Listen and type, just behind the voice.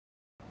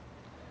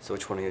So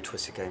which one of your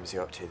twisted games are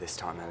you up to this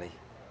time, Ellie?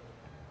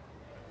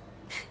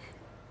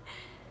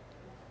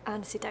 I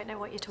honestly don't know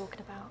what you're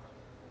talking about.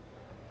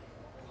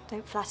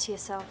 Don't flatter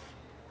yourself.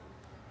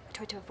 I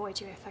try to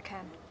avoid you if I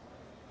can.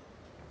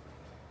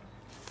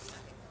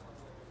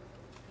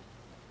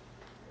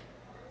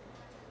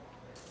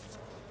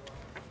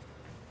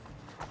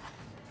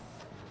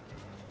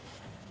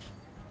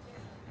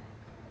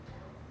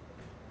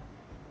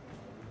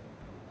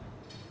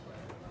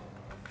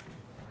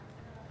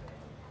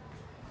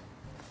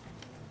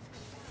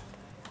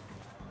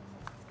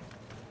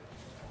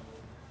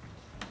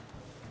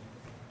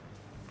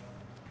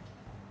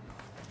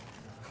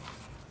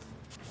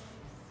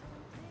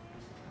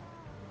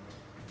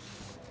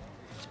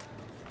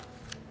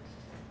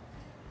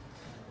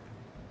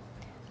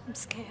 I'm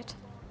scared.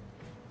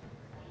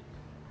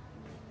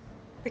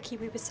 Ricky,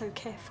 we were so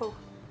careful.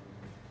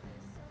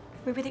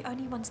 We were the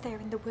only ones there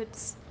in the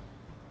woods.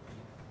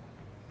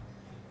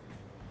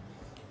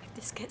 If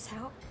this gets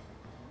out,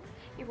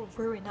 it will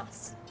ruin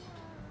us.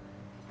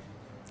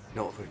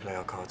 Not if we play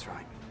our cards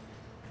right.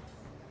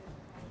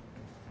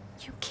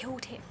 You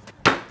killed him.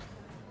 It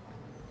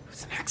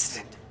was an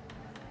accident.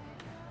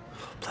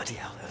 Oh, bloody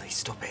hell, Ellie,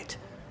 stop it.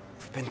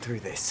 We've been through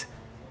this.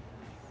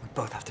 We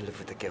both have to live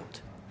with the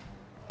guilt.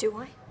 Do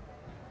I?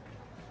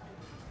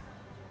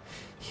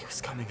 He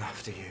was coming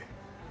after you.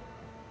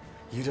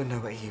 You don't know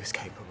what he was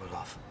capable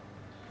of.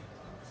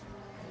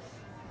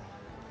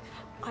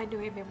 I knew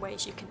him in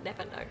ways you can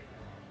never know.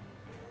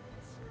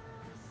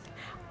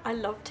 I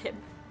loved him.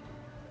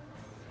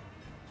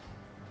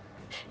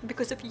 And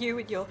because of you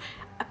and your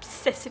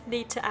obsessive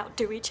need to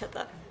outdo each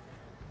other,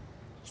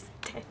 he's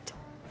dead.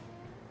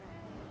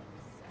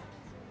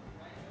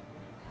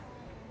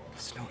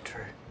 It's not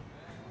true.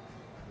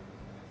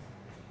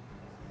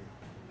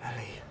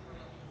 Ellie,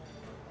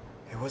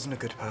 he wasn't a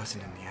good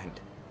person in the end.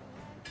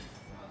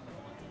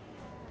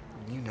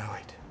 And you know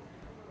it.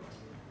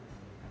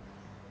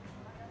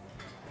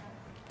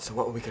 So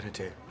what are we gonna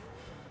do?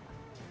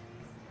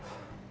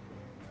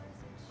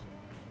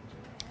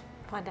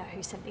 Find out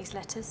who sent these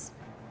letters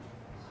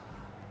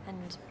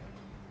and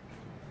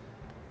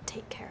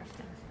take care of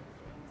them.